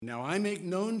Now I make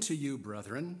known to you,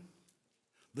 brethren,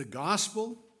 the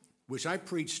gospel which I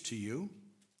preached to you,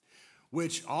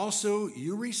 which also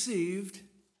you received,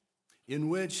 in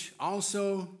which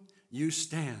also you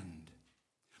stand,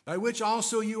 by which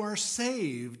also you are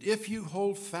saved, if you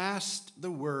hold fast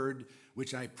the word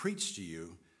which I preached to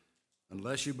you,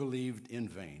 unless you believed in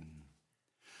vain.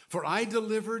 For I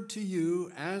delivered to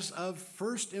you as of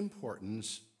first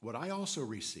importance what I also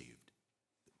received.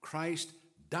 Christ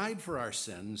died for our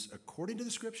sins according to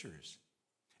the Scriptures,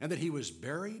 and that he was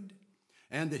buried,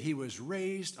 and that he was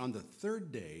raised on the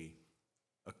third day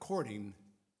according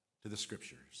to the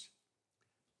Scriptures.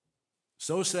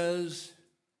 So says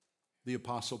the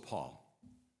Apostle Paul.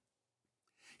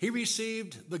 He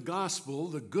received the gospel,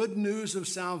 the good news of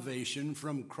salvation,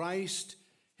 from Christ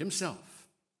himself.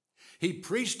 He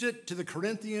preached it to the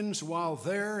Corinthians while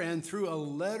there, and through a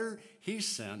letter he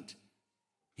sent,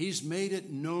 he's made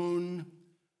it known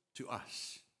to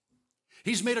us.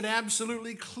 He's made it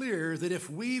absolutely clear that if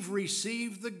we've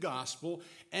received the gospel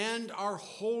and are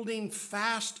holding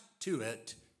fast to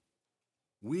it,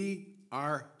 we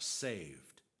are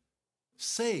saved.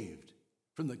 Saved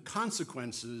from the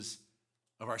consequences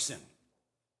of our sin.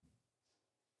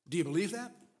 Do you believe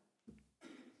that?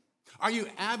 Are you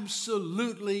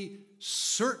absolutely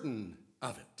certain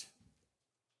of it?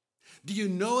 Do you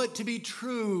know it to be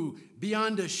true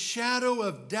beyond a shadow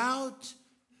of doubt?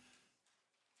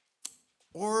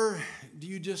 Or do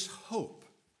you just hope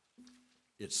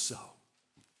it's so?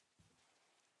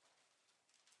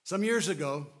 Some years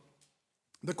ago,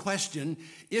 the question,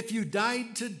 if you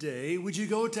died today, would you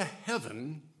go to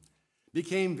heaven,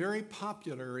 became very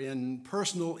popular in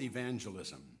personal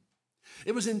evangelism.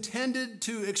 It was intended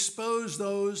to expose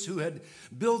those who had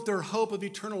built their hope of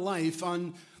eternal life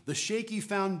on the shaky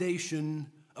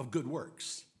foundation of good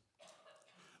works.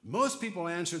 Most people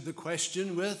answered the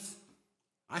question with,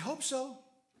 I hope so.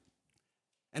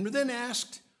 And were then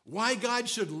asked why God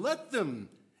should let them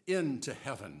into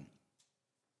heaven.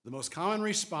 The most common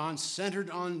response centered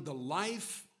on the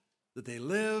life that they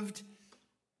lived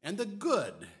and the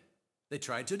good they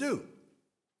tried to do.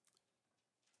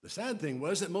 The sad thing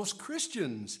was that most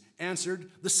Christians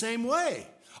answered the same way,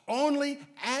 only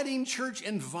adding church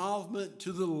involvement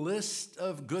to the list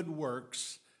of good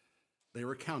works they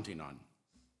were counting on.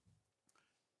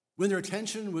 When their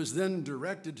attention was then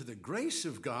directed to the grace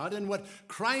of God and what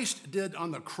Christ did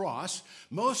on the cross,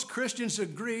 most Christians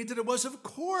agreed that it was, of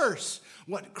course,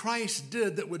 what Christ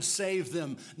did that would save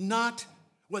them, not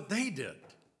what they did.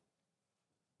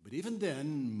 But even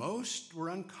then, most were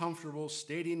uncomfortable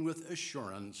stating with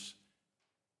assurance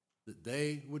that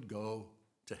they would go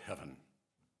to heaven.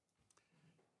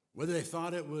 Whether they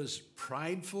thought it was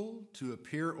prideful to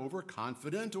appear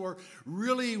overconfident or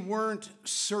really weren't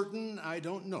certain, I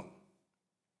don't know.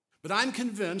 But I'm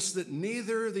convinced that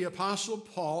neither the Apostle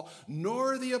Paul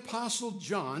nor the Apostle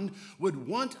John would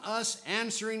want us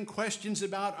answering questions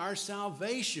about our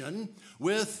salvation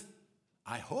with,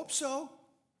 I hope so.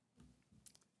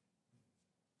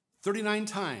 39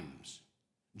 times,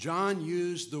 John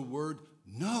used the word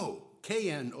know,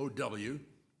 K-N-O-W,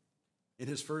 in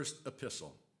his first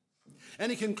epistle.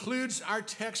 And he concludes our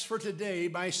text for today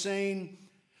by saying,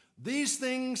 these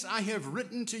things I have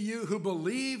written to you who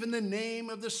believe in the name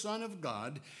of the Son of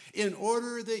God, in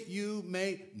order that you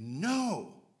may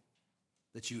know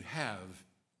that you have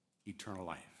eternal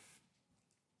life.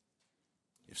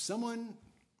 If someone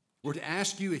were to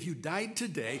ask you if you died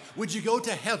today, would you go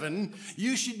to heaven?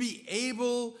 You should be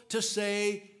able to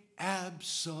say,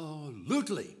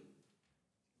 absolutely.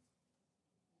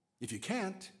 If you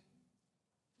can't,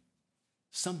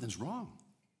 something's wrong.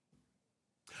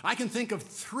 I can think of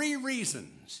 3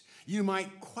 reasons you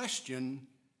might question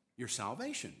your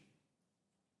salvation.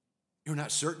 You're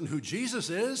not certain who Jesus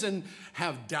is and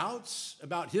have doubts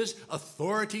about his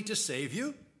authority to save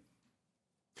you.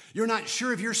 You're not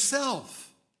sure of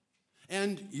yourself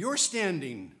and your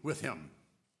standing with him.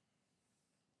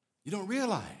 You don't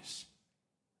realize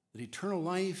that eternal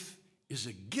life is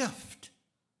a gift,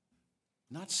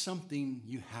 not something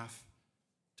you have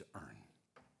to earn.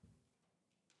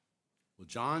 Well,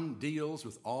 John deals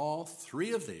with all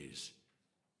 3 of these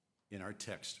in our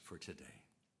text for today.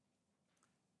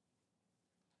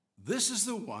 This is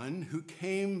the one who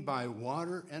came by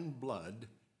water and blood,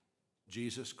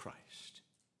 Jesus Christ.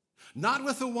 Not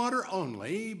with the water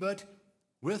only, but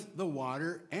with the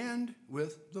water and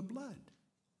with the blood.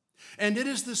 And it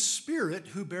is the Spirit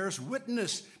who bears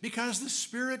witness, because the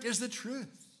Spirit is the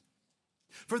truth.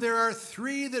 For there are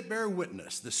 3 that bear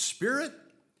witness, the Spirit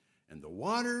and the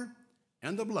water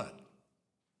and the blood.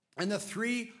 And the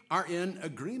 3 are in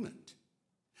agreement.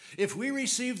 If we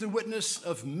receive the witness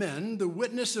of men, the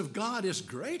witness of God is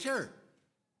greater.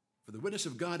 For the witness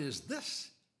of God is this,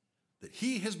 that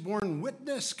he has borne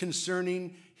witness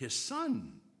concerning his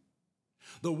Son.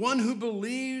 The one who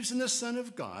believes in the Son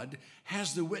of God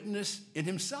has the witness in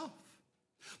himself.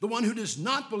 The one who does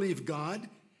not believe God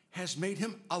has made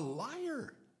him a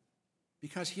liar,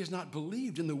 because he has not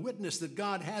believed in the witness that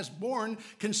God has borne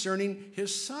concerning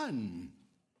his Son.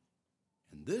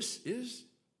 And this is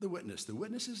the witness. The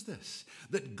witness is this,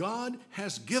 that God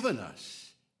has given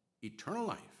us eternal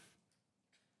life,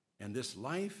 and this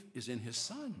life is in his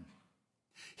Son.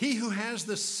 He who has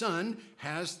the Son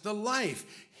has the life.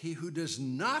 He who does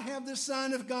not have the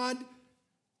Son of God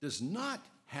does not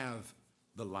have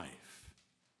the life.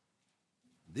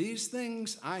 These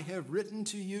things I have written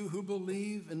to you who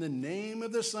believe in the name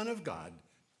of the Son of God,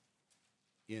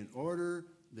 in order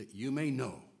that you may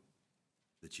know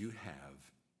that you have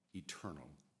eternal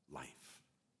life.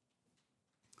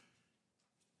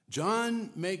 John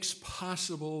makes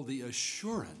possible the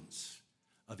assurance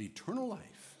of eternal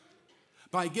life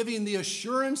by giving the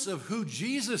assurance of who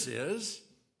Jesus is,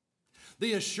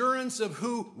 the assurance of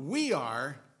who we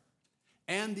are,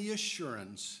 and the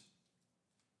assurance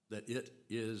that it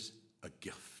is a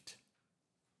gift.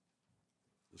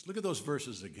 Let's look at those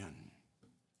verses again.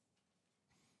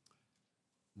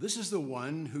 This is the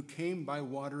one who came by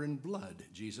water and blood,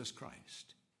 Jesus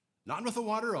Christ. Not with the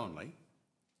water only,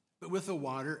 but with the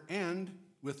water and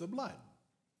with the blood.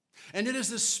 And it is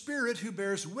the Spirit who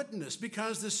bears witness,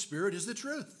 because the Spirit is the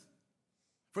truth.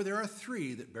 For there are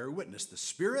three that bear witness, the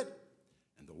Spirit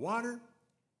and the water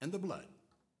and the blood.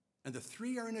 And the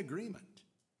three are in agreement.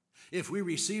 If we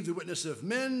receive the witness of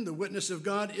men, the witness of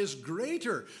God is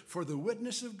greater. For the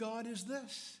witness of God is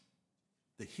this,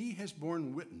 that he has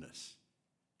borne witness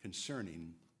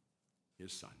concerning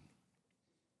his Son.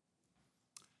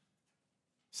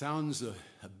 Sounds a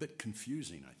bit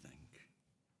confusing, I think.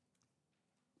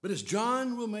 But as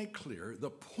John will make clear, the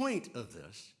point of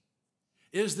this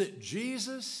is that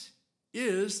Jesus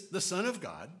is the Son of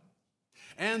God,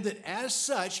 and that as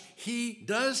such, he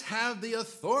does have the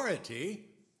authority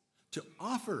to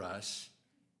offer us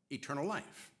eternal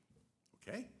life.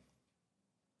 Okay?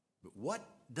 But what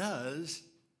does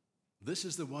 "this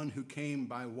is the one who came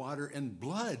by water and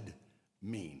blood"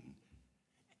 mean?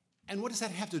 And what does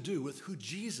that have to do with who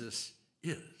Jesus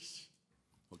is?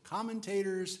 Well,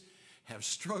 commentators have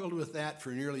struggled with that for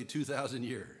nearly 2,000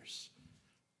 years.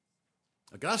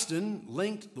 Augustine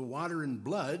linked the water and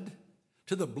blood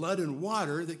to the blood and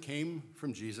water that came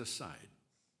from Jesus' side.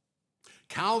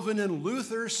 Calvin and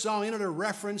Luther saw in it a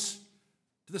reference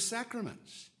to the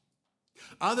sacraments.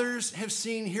 Others have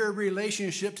seen here a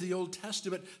relationship to the Old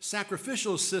Testament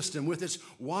sacrificial system with its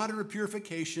water of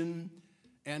purification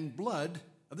and blood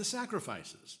of the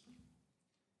sacrifices.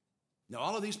 Now,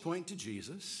 all of these point to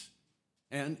Jesus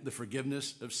and the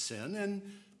forgiveness of sin and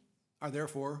are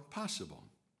therefore possible.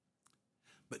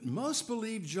 But most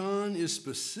believe John is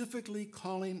specifically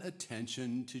calling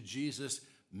attention to Jesus'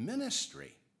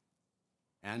 ministry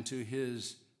and to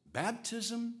his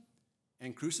baptism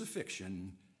and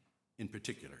crucifixion in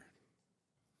particular.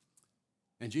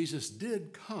 And Jesus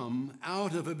did come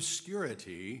out of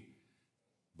obscurity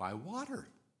by water.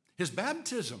 His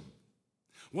baptism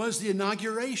was the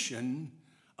inauguration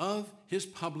of his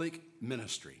public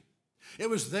ministry. It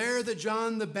was there that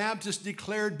John the Baptist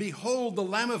declared, "Behold, the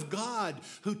Lamb of God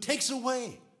who takes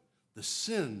away the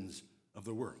sins of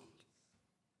the world."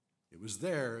 It was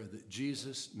there that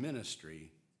Jesus'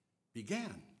 ministry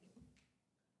began.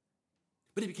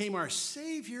 But he became our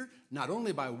Savior not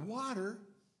only by water,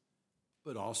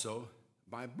 but also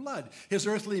by blood. His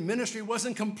earthly ministry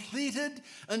wasn't completed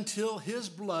until his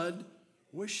blood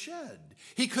was shed.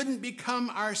 He couldn't become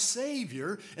our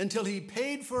Savior until he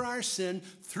paid for our sin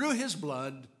through his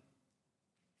blood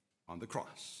on the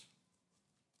cross.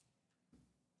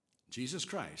 Jesus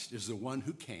Christ is the one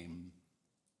who came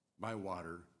by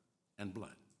water and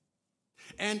blood.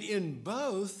 And in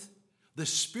both, the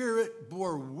Spirit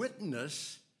bore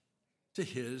witness to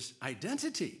his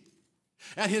identity.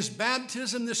 At his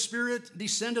baptism, the Spirit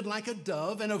descended like a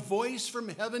dove, and a voice from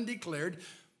heaven declared,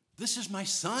 "This is my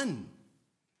Son,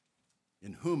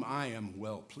 in whom I am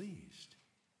well pleased."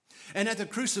 And at the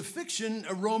crucifixion,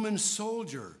 a Roman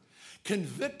soldier,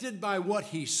 convicted by what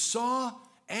he saw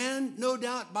and no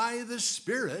doubt by the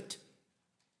Spirit,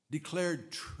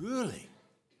 declared, "Truly,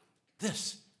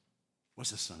 this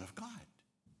was the Son of God."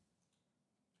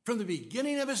 From the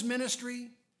beginning of his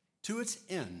ministry to its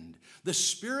end, the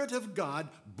Spirit of God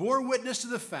bore witness to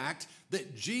the fact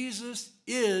that Jesus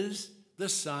is the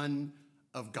Son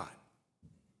of God.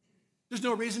 There's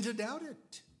no reason to doubt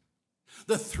it.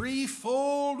 The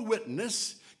threefold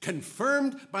witness,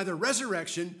 confirmed by the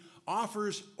resurrection,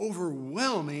 offers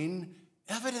overwhelming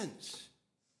evidence.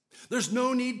 There's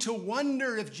no need to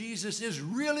wonder if Jesus is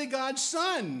really God's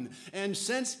Son, and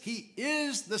since he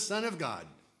is the Son of God,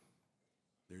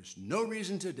 there's no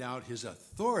reason to doubt his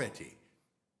authority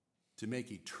to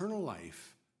make eternal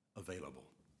life available.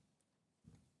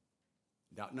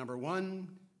 Doubt number one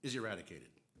is eradicated.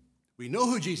 We know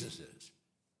who Jesus is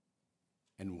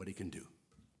and what he can do.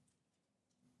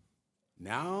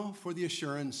 Now for the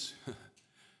assurance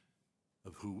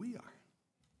of who we are.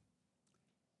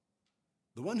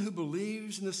 The one who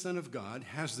believes in the Son of God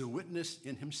has the witness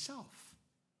in himself.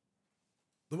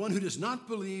 The one who does not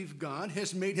believe God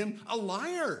has made him a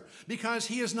liar, because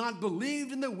he has not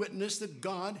believed in the witness that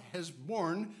God has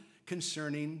borne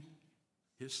concerning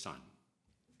his Son.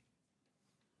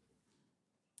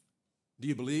 Do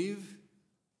you believe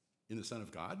in the Son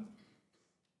of God?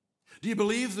 Do you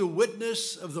believe the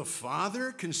witness of the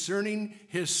Father concerning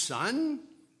his Son?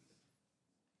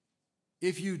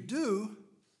 If you do,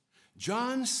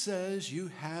 John says you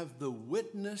have the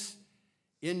witness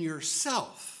in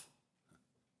yourself.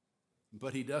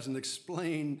 But he doesn't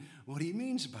explain what he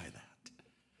means by that.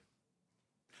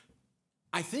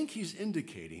 I think he's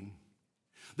indicating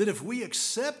that if we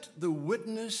accept the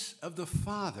witness of the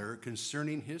Father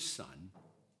concerning his Son,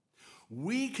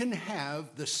 we can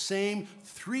have the same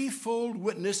threefold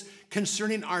witness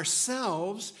concerning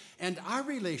ourselves and our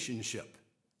relationship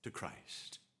to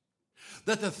Christ.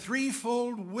 That the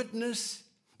threefold witness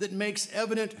that makes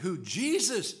evident who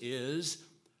Jesus is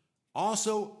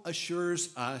also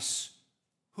assures us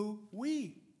who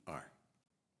we are.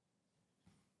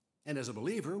 And as a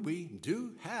believer, we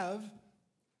do have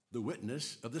the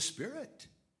witness of the Spirit.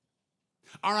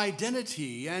 Our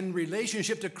identity and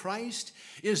relationship to Christ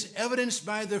is evidenced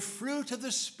by the fruit of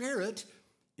the Spirit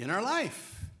in our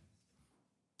life.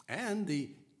 And the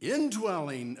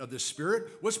indwelling of the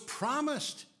Spirit was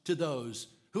promised to those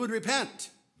who would repent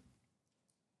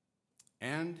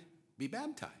and be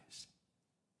baptized.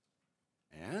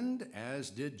 And as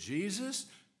did Jesus,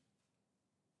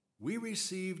 we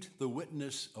received the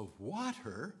witness of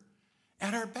water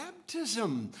at our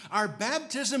baptism. Our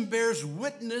baptism bears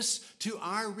witness to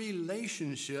our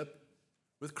relationship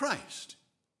with Christ.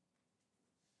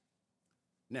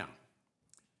 Now,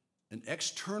 an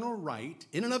external rite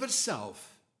in and of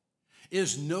itself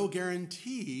is no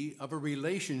guarantee of a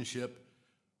relationship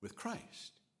with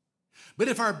Christ. But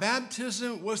if our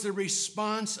baptism was the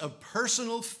response of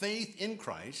personal faith in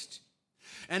Christ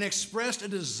and expressed a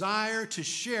desire to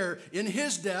share in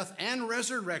his death and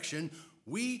resurrection,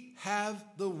 we have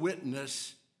the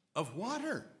witness of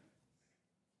water.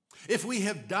 If we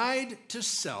have died to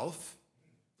self,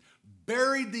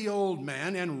 buried the old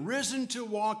man, and risen to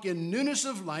walk in newness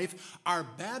of life, our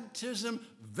baptism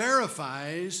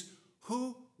verifies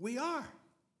who we are.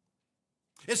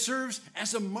 It serves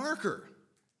as a marker,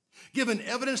 giving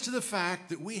evidence to the fact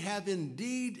that we have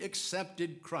indeed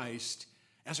accepted Christ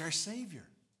as our Savior.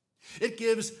 It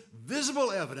gives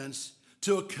visible evidence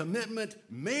to a commitment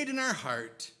made in our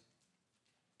heart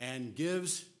and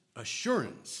gives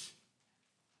assurance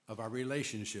of our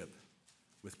relationship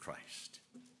with Christ.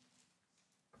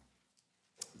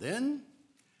 Then,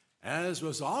 as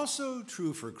was also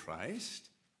true for Christ,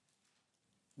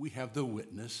 we have the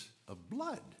witness of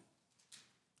blood.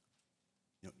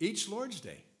 Each Lord's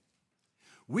Day,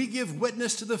 we give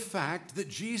witness to the fact that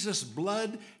Jesus'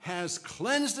 blood has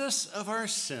cleansed us of our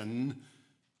sin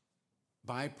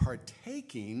by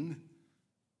partaking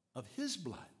of his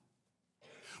blood.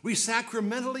 We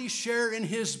sacramentally share in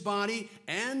his body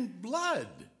and blood,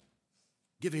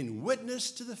 giving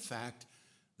witness to the fact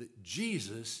that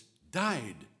Jesus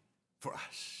died for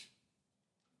us.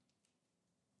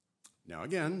 Now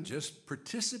again, just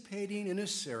participating in a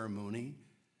ceremony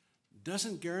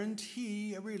doesn't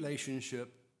guarantee a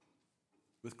relationship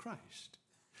with Christ.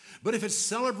 But if it's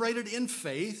celebrated in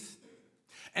faith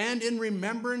and in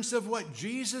remembrance of what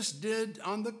Jesus did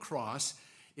on the cross,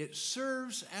 it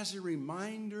serves as a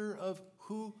reminder of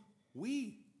who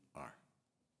we are.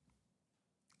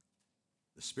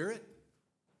 The Spirit,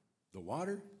 the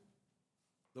water,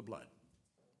 the blood.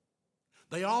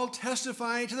 They all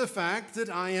testify to the fact that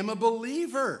I am a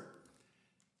believer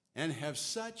and have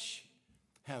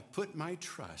put my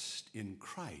trust in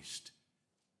Christ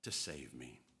to save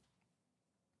me.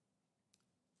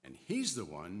 And he's the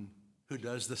one who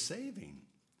does the saving.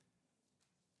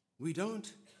 We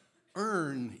don't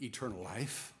earn eternal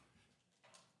life.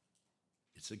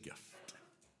 It's a gift.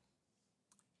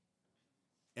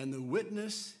 And the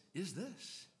witness is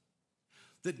this: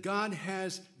 that God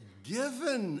has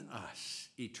given us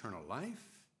eternal life,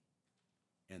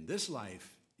 and this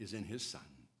life is in his Son.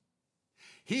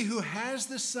 He who has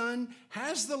the Son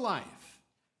has the life.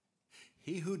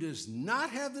 He who does not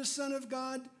have the Son of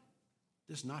God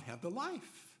does not have the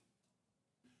life.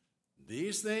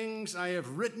 These things I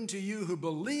have written to you who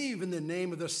believe in the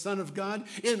name of the Son of God,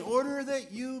 in order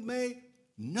that you may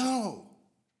know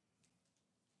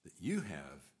that you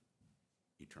have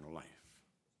eternal life.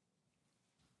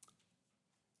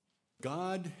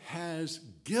 God has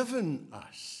given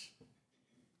us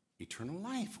eternal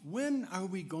life. When are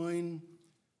we going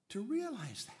to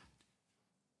realize that?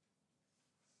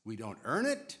 We don't earn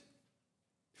it.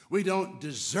 We don't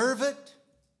deserve it.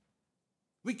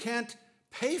 We can't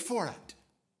pay for it.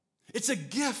 It's a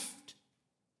gift.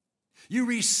 You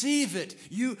receive it.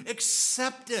 You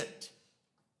accept it.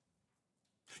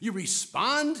 You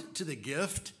respond to the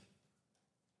gift,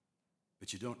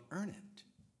 but you don't earn it.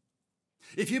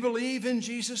 If you believe in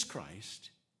Jesus Christ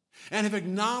and have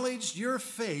acknowledged your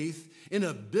faith in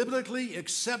a biblically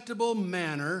acceptable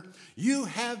manner, you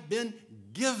have been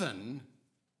given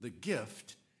the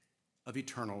gift of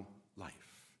eternal life.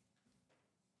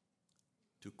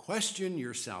 To question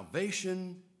your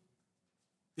salvation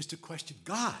is to question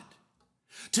God.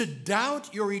 To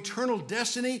doubt your eternal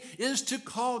destiny is to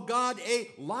call God a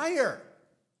liar,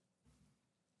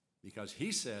 because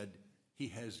he said he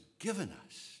has given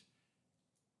us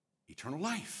eternal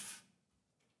life.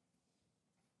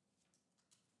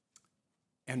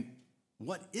 And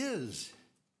what is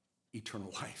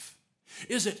eternal life?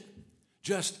 Is it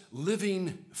just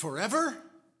living forever?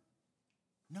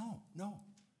 No.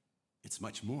 It's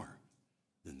much more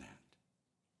than that.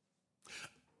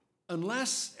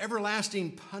 Unless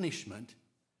everlasting punishment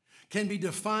can be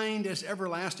defined as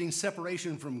everlasting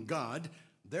separation from God,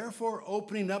 therefore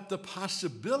opening up the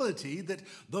possibility that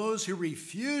those who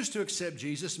refuse to accept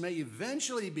Jesus may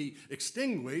eventually be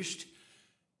extinguished,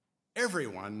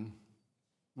 everyone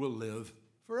will live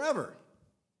forever.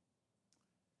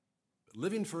 But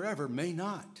living forever may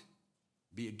not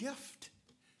be a gift.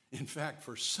 In fact,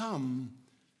 for some,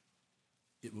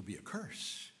 it will be a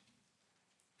curse.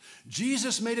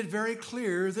 Jesus made it very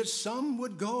clear that some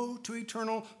would go to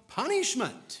eternal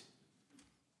punishment,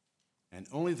 and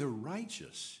only the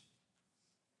righteous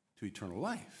to eternal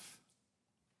life.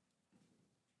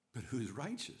 But who's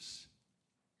righteous?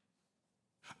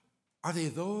 Are they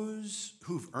those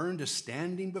who've earned a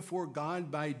standing before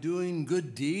God by doing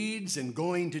good deeds and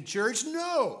going to church?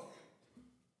 No,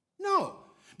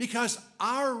 because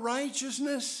our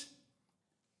righteousness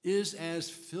is as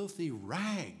filthy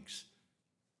rags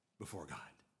before God.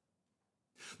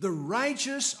 The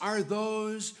righteous are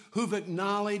those who've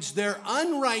acknowledged their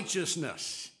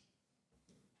unrighteousness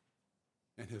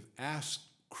and have asked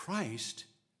Christ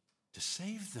to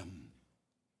save them,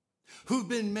 who've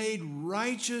been made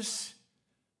righteous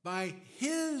by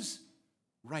his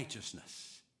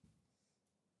righteousness.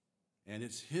 And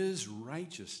it's his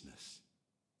righteousness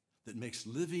that makes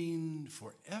living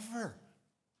forever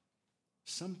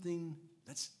something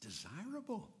that's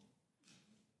desirable.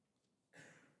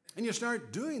 And you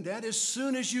start doing that as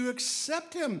soon as you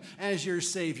accept him as your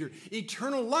Savior.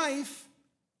 Eternal life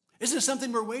isn't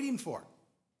something we're waiting for.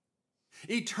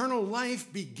 Eternal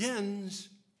life begins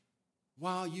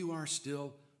while you are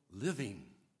still living.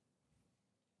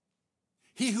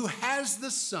 He who has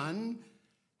the Son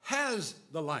has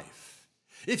the life.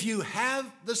 If you have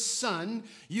the Son,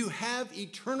 you have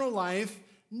eternal life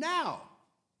now.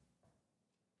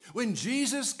 When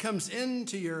Jesus comes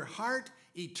into your heart,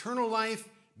 eternal life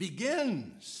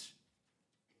begins.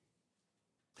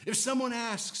 If someone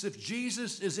asks if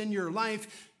Jesus is in your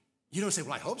life, you don't say,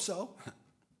 well, I hope so.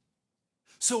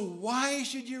 So why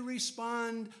should you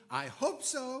respond, I hope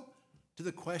so, to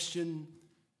the question,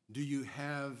 do you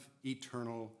have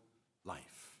eternal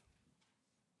life?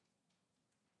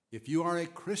 If you are a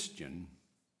Christian,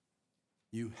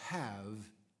 you have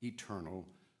eternal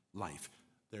life.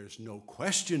 There's no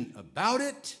question about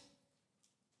it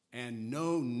and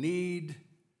no need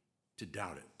to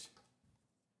doubt it.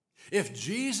 If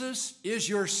Jesus is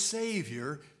your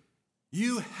Savior,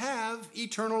 you have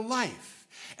eternal life.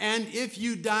 And if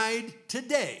you died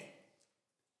today,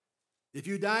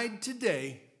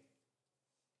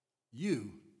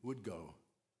 you would go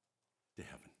to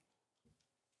heaven.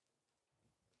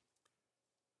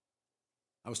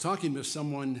 I was talking to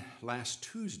someone last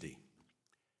Tuesday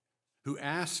who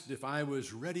asked if I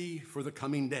was ready for the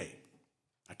coming day.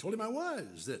 I told him I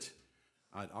was, that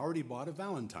I'd already bought a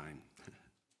Valentine.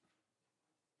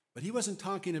 But he wasn't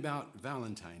talking about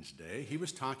Valentine's Day. He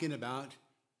was talking about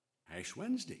Ash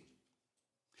Wednesday.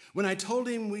 When I told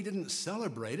him we didn't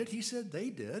celebrate it, he said they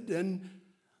did, and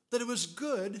that it was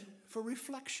good for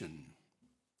reflection.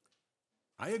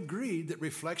 I agreed that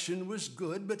reflection was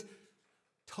good, but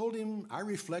told him I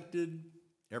reflected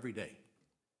every day.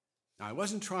 I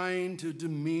wasn't trying to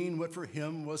demean what for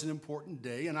him was an important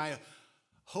day, and I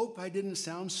hope I didn't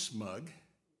sound smug,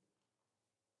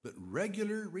 but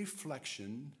regular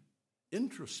reflection,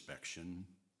 introspection,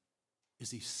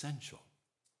 is essential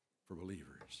for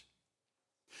believers.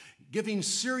 Giving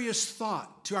serious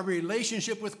thought to our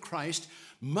relationship with Christ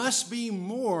must be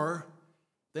more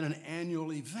than an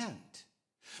annual event,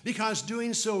 because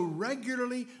doing so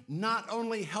regularly not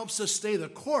only helps us stay the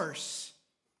course,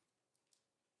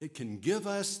 it can give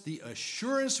us the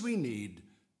assurance we need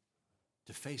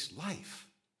to face life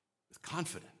with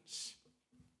confidence.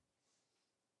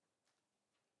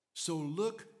 So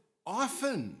look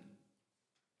often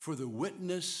for the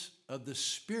witness of the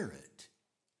Spirit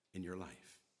in your life.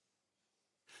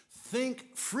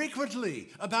 Think frequently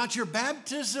about your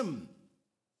baptism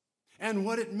and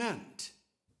what it meant.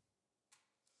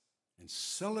 And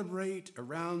celebrate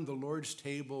around the Lord's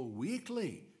table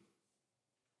weekly.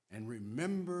 And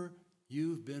remember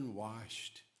you've been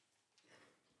washed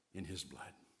in his blood.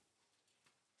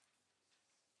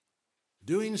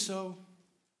 Doing so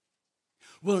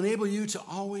will enable you to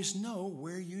always know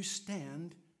where you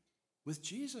stand with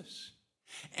Jesus.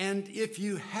 And if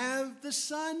you have the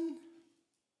Son,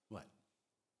 what?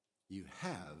 You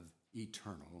have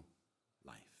eternal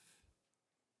life.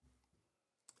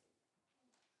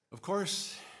 Of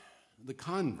course, the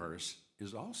converse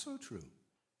is also true.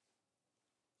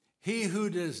 He who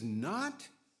does not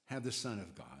have the Son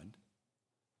of God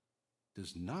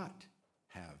does not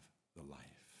have the life.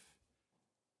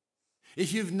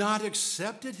 If you've not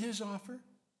accepted his offer,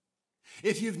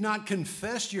 if you've not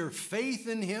confessed your faith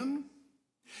in him,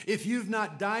 if you've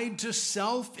not died to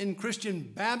self in Christian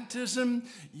baptism,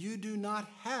 you do not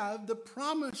have the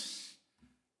promise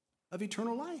of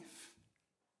eternal life.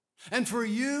 And for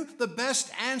you, the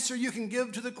best answer you can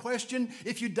give to the question,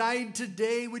 if you died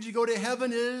today, would you go to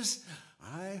heaven, is,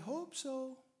 I hope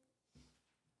so.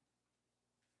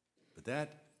 But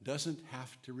that doesn't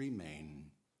have to remain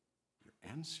your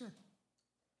answer.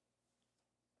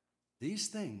 These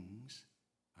things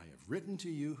I have written to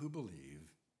you who believe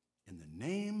in the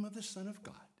name of the Son of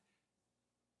God,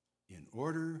 in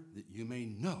order that you may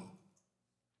know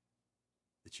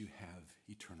that you have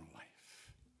eternal life.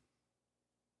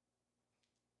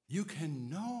 You can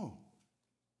know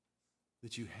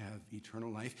that you have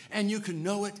eternal life, and you can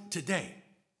know it today.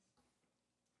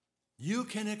 You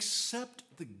can accept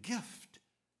the gift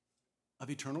of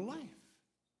eternal life.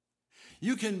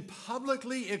 You can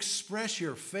publicly express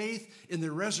your faith in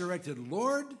the resurrected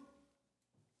Lord.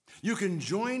 You can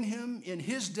join him in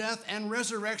his death and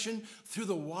resurrection through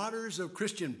the waters of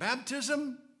Christian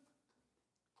baptism.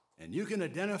 And you can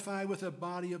identify with a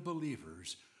body of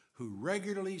believers who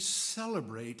regularly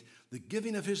celebrate the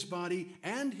giving of his body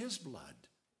and his blood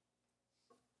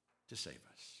to save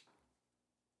us.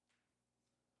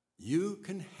 You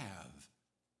can have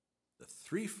the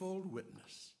threefold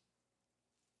witness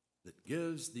that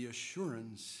gives the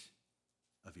assurance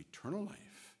of eternal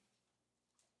life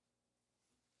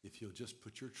if you'll just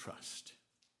put your trust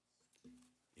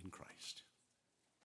in Christ.